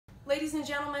ladies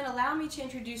and gentlemen, allow me to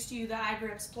introduce to you the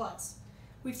iGrips Plus.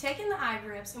 We've taken the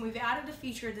iGrips and we've added a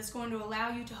feature that's going to allow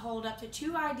you to hold up to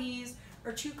 2 IDs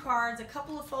or 2 cards, a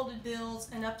couple of folded bills,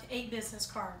 and up to 8 business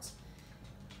cards.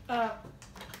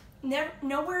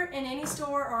 Nowhere in any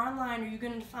store or online are you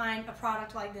going to find a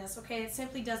product like this, okay? It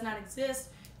simply does not exist.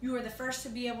 You are the first to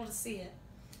be able to see it.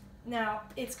 Now,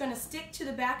 it's going to stick to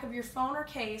the back of your phone or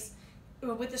case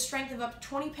with a strength of up to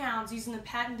 20 pounds using the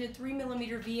patented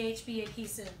 3mm VHB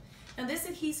adhesive. Now, this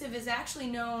adhesive is actually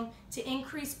known to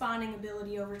increase bonding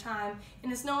ability over time,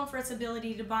 and is known for its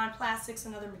ability to bond plastics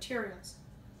and other materials.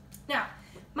 Now,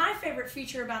 my favorite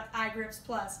feature about the iGrips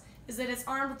Plus is that it's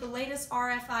armed with the latest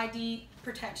RFID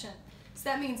protection. So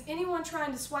that means anyone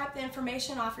trying to swipe the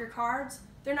information off your cards,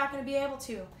 they're not going to be able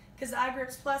to, because the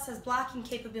iGrips Plus has blocking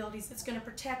capabilities that's going to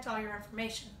protect all your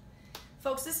information.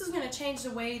 Folks, this is going to change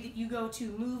the way that you go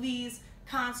to movies,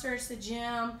 concerts, the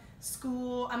gym,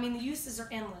 school. I mean, the uses are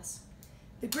endless.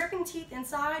 The gripping teeth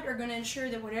inside are going to ensure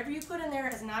that whatever you put in there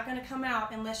is not going to come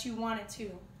out unless you want it to.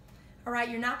 All right,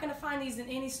 you're not going to find these in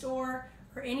any store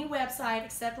or any website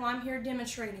except while I'm here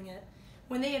demonstrating it.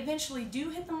 When they eventually do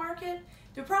hit the market,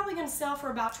 they're probably going to sell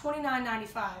for about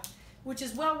 $29.95, which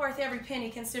is well worth every penny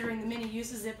considering the many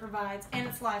uses it provides and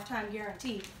its lifetime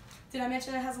guarantee. Did I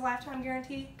mention it has a lifetime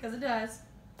guarantee? Because it does.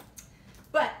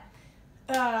 But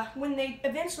when they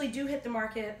eventually do hit the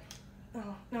market,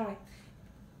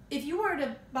 if you were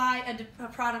to buy a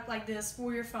product like this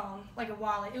for your phone, like a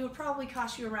wallet, it would probably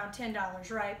cost you around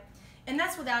 $10, right? And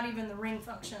that's without even the ring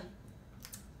function.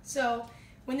 So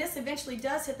when this eventually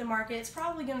does hit the market, it's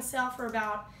probably going to sell for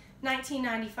about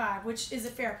 $19.95, which is a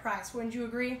fair price. Wouldn't you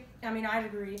agree? I mean, I'd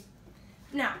agree.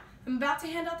 Now, I'm about to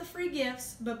hand out the free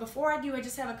gifts, but before I do, I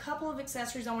just have a couple of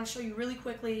accessories I want to show you really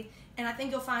quickly, and I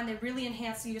think you'll find they really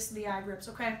enhance the use of the iGrips,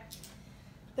 okay?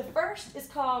 The first is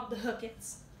called the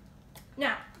Hookits.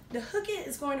 Now, the Hookit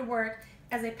is going to work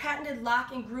as a patented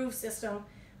lock and groove system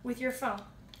with your phone.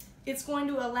 It's going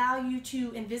to allow you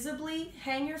to invisibly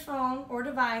hang your phone or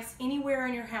device anywhere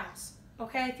in your house,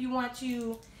 okay? If you want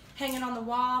to hang it on the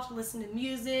wall to listen to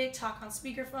music, talk on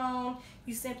speakerphone,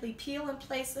 you simply peel and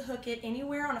place the Hookit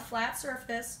anywhere on a flat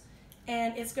surface,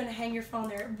 and it's going to hang your phone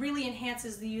there. It really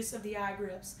enhances the use of the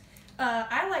iGrips.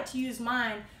 I like to use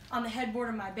mine on the headboard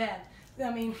of my bed.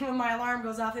 I mean, when my alarm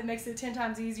goes off, it makes it 10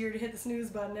 times easier to hit the snooze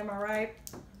button, am I right?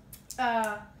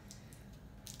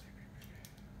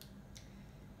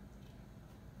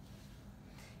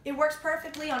 It works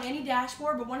perfectly on any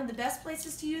dashboard, but one of the best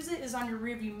places to use it is on your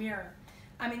rearview mirror.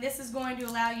 I mean, this is going to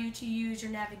allow you to use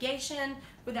your navigation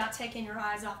without taking your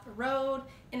eyes off the road,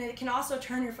 and it can also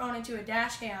turn your phone into a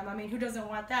dash cam. I mean, who doesn't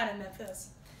want that in Memphis?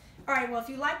 All right, well, if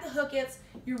you like the Hookits,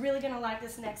 you're really going to like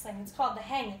this next thing. It's called the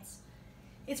Hangits.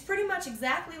 It's pretty much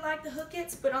exactly like the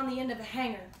Hookits, but on the end of a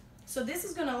hanger. So this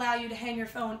is going to allow you to hang your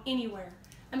phone anywhere.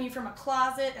 I mean, from a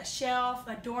closet, a shelf,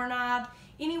 a doorknob,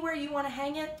 anywhere you want to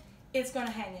hang it, it's going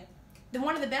to hang it.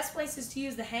 One of the best places to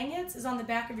use the Hangits is on the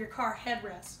back of your car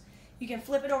headrest. You can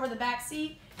flip it over the back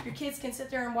seat. Your kids can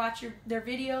sit there and watch their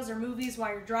videos or movies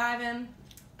while you're driving.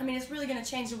 I mean, it's really going to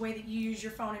change the way that you use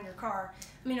your phone in your car.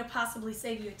 I mean, it'll possibly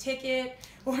save you a ticket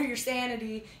or your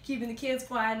sanity, keeping the kids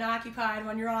quiet and occupied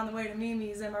when you're on the way to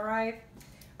Mimi's, am I right?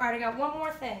 All right, I got one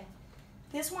more thing.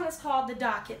 This one is called the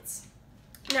Dockets.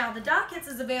 Now, the Dockets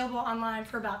is available online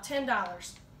for about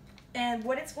 $10. And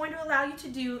what it's going to allow you to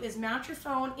do is mount your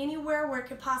phone anywhere where it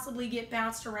could possibly get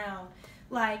bounced around,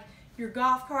 like your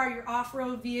golf cart, your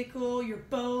off-road vehicle, your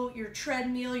boat, your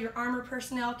treadmill, your armored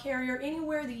personnel carrier,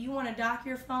 anywhere that you want to dock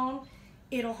your phone,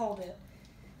 it'll hold it.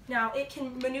 Now, it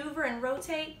can maneuver and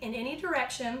rotate in any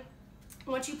direction.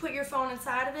 Once you put your phone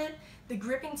inside of it, the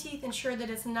gripping teeth ensure that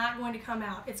it's not going to come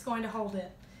out. It's going to hold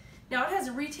it. Now, it has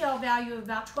a retail value of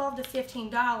about $12 to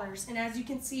 $15, and as you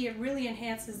can see, it really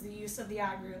enhances the use of the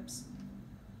iGrips.